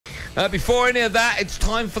Before any of that, it's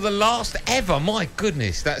time for the last ever. My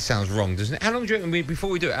goodness, that sounds wrong, doesn't it? How long do you reckon before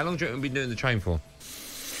we do it, how long do you reckon we've been doing the train for?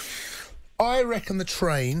 I reckon the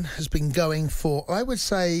train has been going for, I would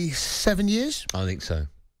say, 7 years. I think so.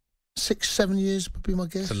 6, 7 years would be my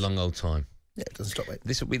guess. It's a long old time. Yeah, it doesn't stop, mate.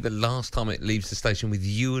 This will be the last time it leaves the station with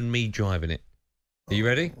you and me driving it. Are you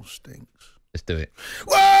ready? Oh, stinks. Let's do it.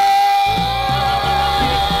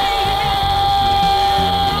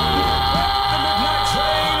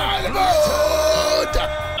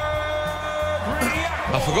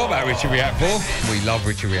 I forgot about Richie React4. We love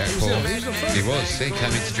Richie React4. He was. He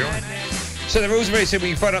came in to join. So the rules are very simple.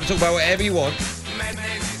 You can phone up and talk about whatever you want.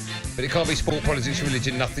 But it can't be sport, politics,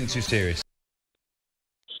 religion, nothing too serious.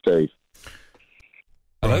 Steve.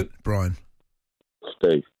 Hello? Brian.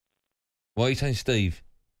 Steve. Why are you saying Steve?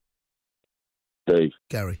 Steve.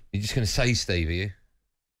 Gary. You're just going to say Steve, are you?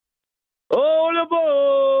 All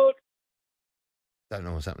aboard! Don't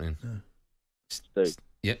know what's happening. No. Steve.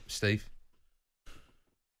 Yep, Steve.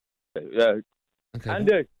 Yeah. Okay.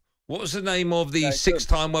 Andy. What was the name of the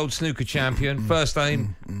six-time world snooker champion? First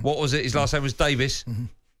name, what was it? His last name was Davis.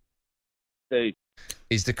 Steve.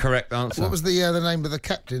 Is the correct answer. What was the name of the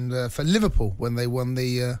captain for Liverpool when they won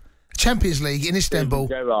the Champions League in Istanbul?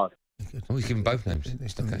 Gerrard. Oh, he's given both names.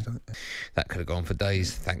 Okay. That could have gone for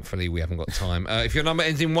days. Thankfully, we haven't got time. If your number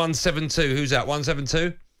ends in 172, who's that?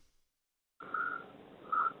 172?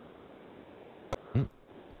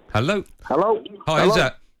 Hello? Hello? Hi, Hello? who's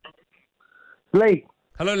that? Lee.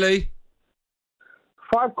 Hello, Lee.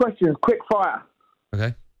 5 questions, quick fire.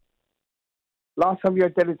 Okay. Last time you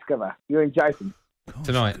had dinner together, you and Jason.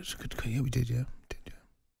 Tonight. Yeah, we did, yeah.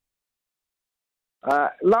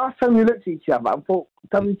 Last time you looked at each other and thought,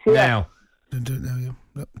 WTF. Now. Don't do it now, yeah.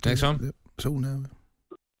 No, Next one. Yep, it's all now.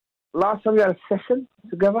 Last time you had a session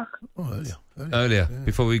together. Oh, Earlier, yeah.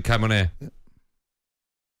 before we came on air. Yeah.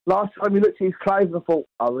 Last time you looked at his clothes and thought,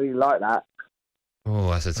 I really like that.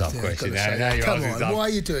 Oh, that's a tough Yeah, question. gotta say Now that. you're Come asking on, tough. why are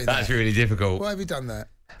you doing that? That's really difficult. Why have you done that?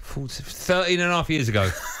 13 and a half years ago.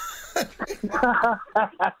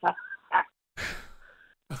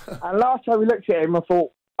 And last time we looked at him, I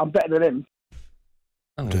thought, I'm better than him.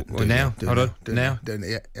 Oh, well, now? Hold on. Now? Doing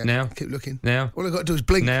it, yeah. Now? Keep looking. Now? All I've got to do is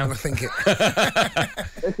blink Now? and I think it.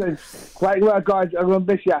 Listen, great work, guys. I'm going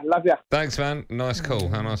to miss you. Love you. Thanks, man. Nice call.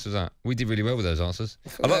 How nice was that? We did really well with those answers.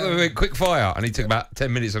 I like that we went quick fire, and he took about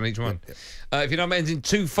 10 minutes on each one. If your number ends in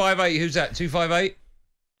 258, who's that? 258?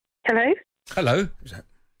 Hello? Hello? Who's that?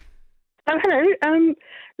 Oh, hello.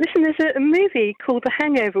 Listen, there's a movie called The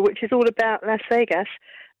Hangover, which is all about Las Vegas,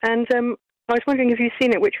 and I was wondering if you've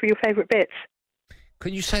seen it, which were your favourite bits?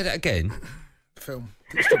 Can you say that again? Film.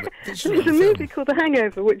 There's a movie called The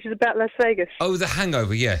Hangover, which is about Las Vegas. Oh, The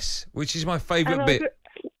Hangover, yes. Which is my favourite bit.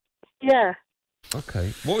 Yeah.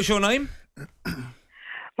 Okay. What was your name?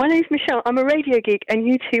 My name's Michelle. I'm a radio geek, and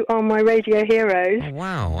you two are my radio heroes. Oh,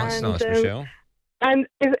 wow. That's And, nice, Michelle. And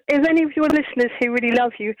if any of your listeners who really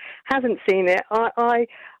love you haven't seen it,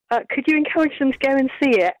 could you encourage them to go and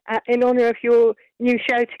see it in honour of your new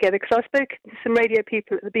show together? Because I've spoken to some radio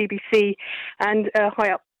people at the BBC and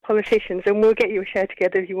high-up politicians, and we'll get you a show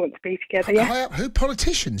together if you want to be together, yeah? High up, who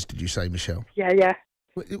politicians did you say, Michelle? Yeah.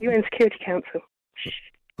 UN Security Council.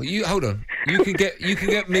 Well, hold on. You can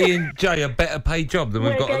get me and Jay a better paid job than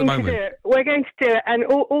we've got at the moment. We're going to do it, and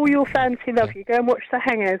all your fans who love you, go and watch The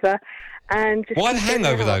Hangover. And just Why The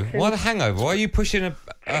Hangover, though? Why The Hangover? Why are you pushing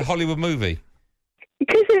a Hollywood movie?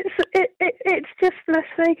 Because it's just Las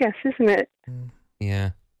Vegas, isn't it?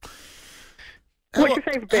 Yeah. What's your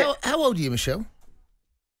favourite bit? How old are you, Michelle?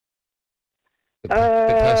 Bit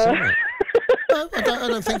personal, isn't it? No, I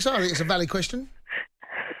don't think so. I think it's a valid question.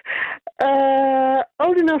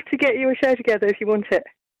 Old enough to get you a show together if you want it.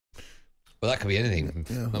 Well, that could be anything.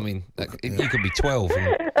 Yeah. I mean, you could be 12. And...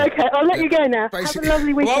 Okay, I'll let you go now. Basically. Have a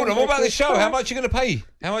lovely weekend. Well, hold on. What about the show? How much are you going to pay?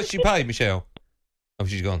 How much do you pay, Michelle? Oh,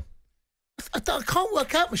 she's gone. I can't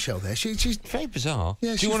work out Michelle there. She's Very bizarre.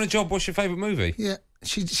 Yeah, do you want a job? What's your favourite movie? Yeah,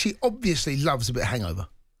 she obviously loves a bit of Hangover.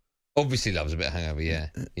 Obviously loves a bit of Hangover, yeah.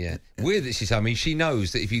 Weird that she's... I mean, she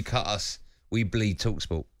knows that if you cut us, we bleed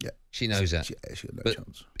talkSPORT. Yeah. She knows that. She got no but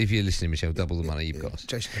chance. If you're listening, Michelle, double the money you've got us.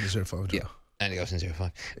 Jason Cundy 05. Yeah. Andy Goldstein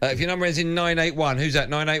 05. If your number ends in 981, who's that?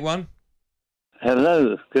 981?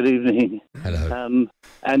 Hello, good evening. Hello.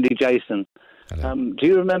 Andy Jason. Hello. Do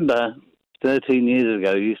you remember 13 years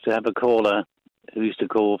ago you used to have a caller who used to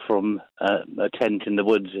call from a tent in the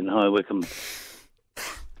woods in High Wycombe?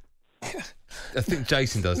 I think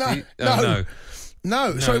Jason does. No, Do you?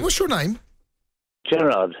 No. Sorry, what's your name?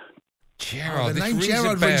 Gerard. Gerard. The name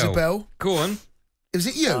Gerard rings a bell. Go on. Was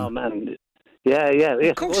it you? Oh, man. Yeah.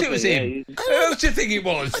 Yes, Of course it was him. Yeah. Who else do you think it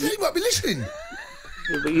was? I know you might be listening.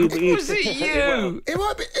 Was it you? It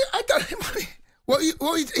might be. I don't. It might be, what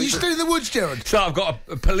are you still in the woods, Gerard? So I've got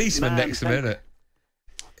a policeman next to me, isn't it?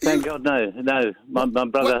 Thank God, no. My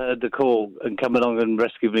brother heard the call and come along and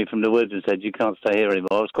rescued me from the woods and said, "You can't stay here anymore."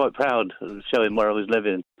 I was quite proud of showing where I was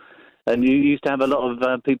living. And you used to have a lot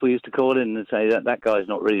of people used to call in and say that guy's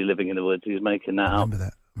not really living in the woods. He's making that up.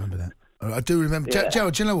 Remember that. I do remember. Yeah.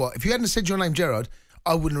 Gerard, do you know what? If you hadn't said your name, Gerard,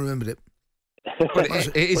 I wouldn't have remembered it. Well,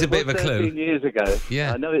 it is a bit of a clue. 13 years ago.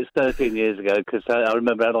 Yeah. I know it's 13 years ago because I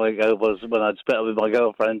remember how long ago it was when I'd split up with my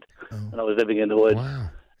girlfriend and I was living in the woods. Wow.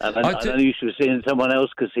 And I know you should have seen someone else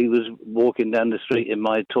because he was walking down the street in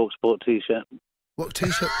my talkSPORT T-shirt. What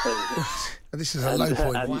T-shirt? This is a low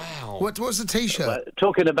point. Wow. What's the T-shirt?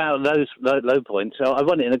 Talking about those low points, so I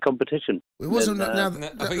won it in a competition. It wasn't. I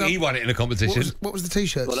think he won it in a competition. What was the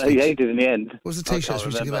T-shirt? Well, he did in the end. What was the T-shirts we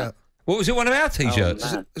used to give out? What was it? One of our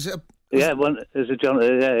T-shirts? Is it Yeah, one. It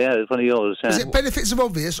was one of yours. is it Benefits of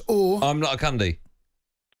Obvious or? I'm not a Cundy.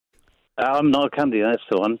 I'm not a Cundy. That's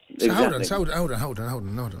the one. So exactly. hold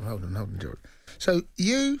on, Gerard. So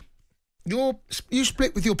you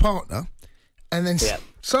split with your partner, and then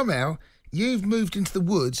somehow you've moved into the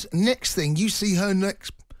woods. Next thing, you see her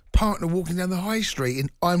next partner walking down the high street in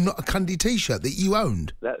 "I'm Not a Cundy" T-shirt that you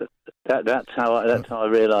owned. That's how I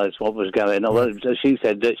realised what was going on. Well, she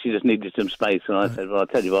said that she just needed some space, and I said, "Well, I'll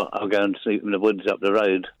tell you what, I'll go and sleep in the woods up the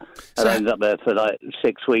road." And I ended up there for like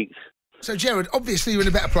 6 weeks. So, Gerard, obviously you're in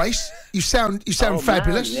a better place. You sound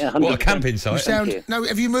fabulous. Man, yeah, What a camping site. You sound. No,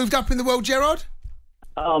 have you moved up in the world, Gerard?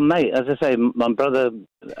 Oh, mate, as I say, my brother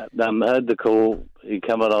heard the call. He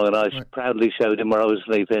came along, and I proudly showed him where I was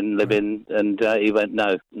living, and he went,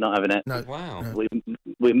 "No, not having it." No. Wow.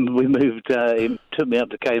 We moved. He took me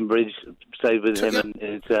up to Cambridge, stayed with him and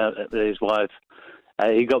his wife.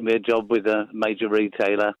 He got me a job with a major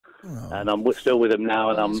retailer, and I'm still with him now.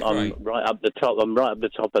 And I'm right up the top. I'm right up the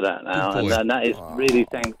top of that now, and that is really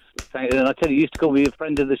thanks. And I tell you, you used to call me a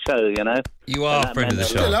friend of the show. You know, You are a friend of the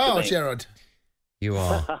show. Still are, Gerard. You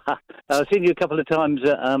are. I've seen you a couple of times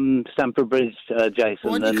at Stamford Bridge, Jason.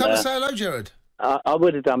 Why didn't you come and say hello, Gerard? I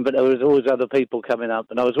would have done, but there was always other people coming up.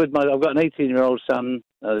 And I was with I've got an 18-year-old son,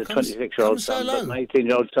 a 26-year-old son, but an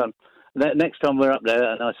 18-year-old son. Next time we're up there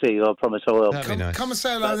and I see you, I promise I will. That'd be nice. Come and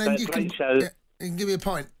say hello, and then you can give me a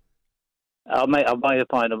pint. I'll buy you a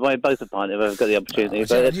pint. I'll buy you both a pint if I've got the opportunity.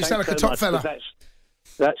 Gerard, you sound like a top fella.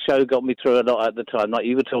 That show got me through a lot at the time. Like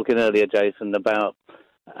you were talking earlier, Jason, about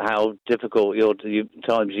how difficult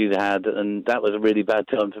times you had, and that was a really bad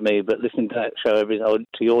time for me. But listening to that show to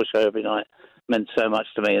your show every night meant so much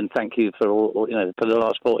to me, and thank you for all for the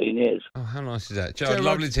last 14 years. Oh, how nice is that, Gerard?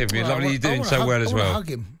 Lovely to hear from you. Lovely you're doing so well as I well. hug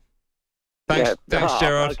him. Thanks,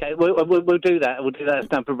 Gerard. Okay, we'll do that. We'll do that at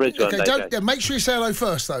Stamford Bridge one day. Make sure you say hello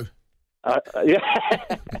first, though. Yeah,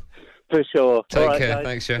 for sure. Take care. Guys.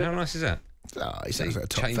 Thanks, Gerard. How nice is that? Oh, he sounds like a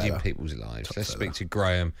top changing fella. people's lives. Let's speak to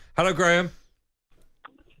Graham. Hello, Graham.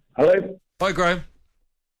 Hello. Hi, Graham.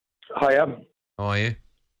 Hiya. How are you?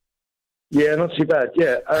 Yeah, not too bad.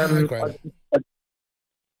 Yeah. Hi, Graham.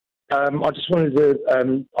 I just wanted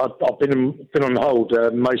to. I've been on hold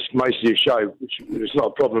most of your show, which is not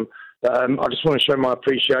a problem. But I just want to show my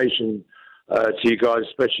appreciation to you guys,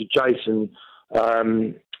 especially Jason.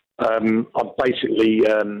 I've basically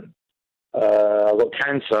I've got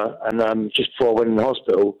cancer, and just before I went in the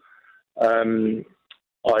hospital,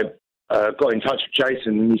 I got in touch with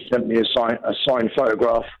Jason, and he sent me a signed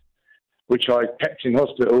photograph, which I kept in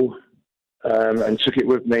hospital and took it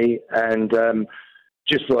with me. And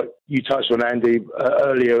just like you touched on, Andy,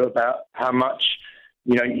 earlier about how much,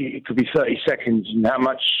 it could be 30 seconds and how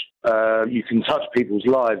much you can touch people's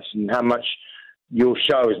lives and how much your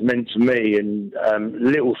show has meant to me. And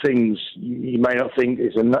little things you may not think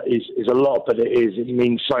is a lot, but it is. It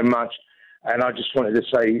means so much. And I just wanted to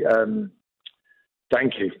say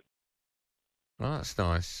thank you. Oh, that's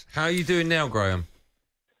nice. How are you doing now, Graham?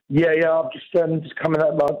 Yeah. I'm just coming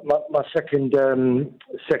out my second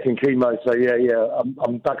chemo. So yeah.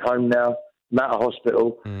 I'm back home now. I'm out of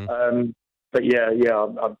hospital. But yeah.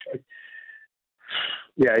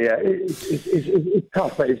 It's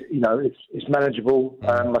tough, but it's manageable.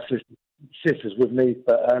 My sister's with me,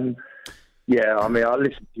 but I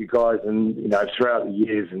listen to you guys, and throughout the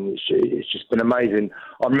years, and it's just been amazing.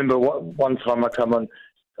 I remember one time I come on.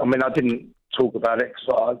 I didn't talk about it because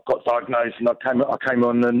I got diagnosed, and I came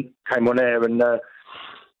on air, and I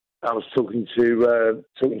was talking to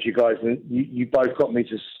you guys, and you both got me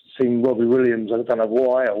to sing Robbie Williams. I don't know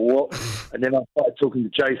why or what, and then I started talking to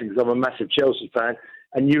Jason because I'm a massive Chelsea fan,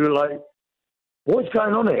 and you were like, "What's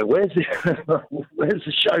going on here? Where's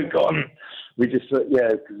the show gone?" We just because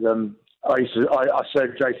I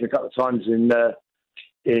served Jason a couple of times in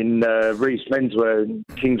in Reece Menswear in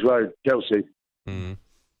Kings Road, Chelsea. Mm.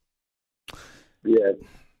 Yeah.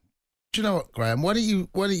 Do you know what, Graham? Why don't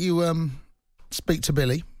you speak to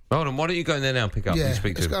Billy? Hold on, why don't you go in there now and pick up and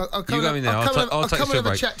speak to him? I'll You go in there, I'll take a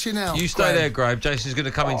break. Chat to you now. You stay there, Graham. Jason's going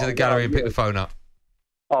to come into the gallery and pick the phone up.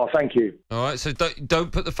 Oh, thank you. All right, so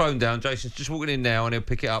don't put the phone down. Jason's just walking in now and he'll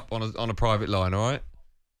pick it up on a private line, all right?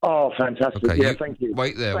 Oh, fantastic. Okay, yeah, thank you.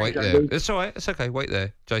 Wait there, Thanks, wait there. Andy. It's all right, it's okay, wait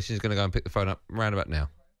there. Jason's going to go and pick the phone up round about now.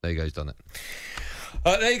 There you go, he's done it.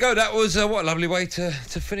 There you go. That was what a lovely way to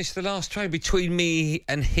finish the last train between me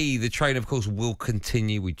and he. The train, of course, will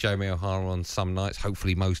continue with Jamie O'Hara on some nights,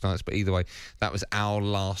 hopefully most nights. But either way, that was our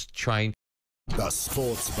last train. The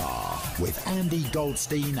Sports Bar with Andy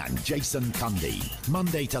Goldstein and Jason Cundy.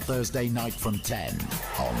 Monday to Thursday night from 10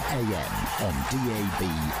 on AM, on DAB,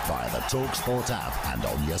 via the talkSPORT app and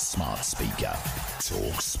on your smart speaker.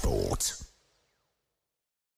 talkSPORT.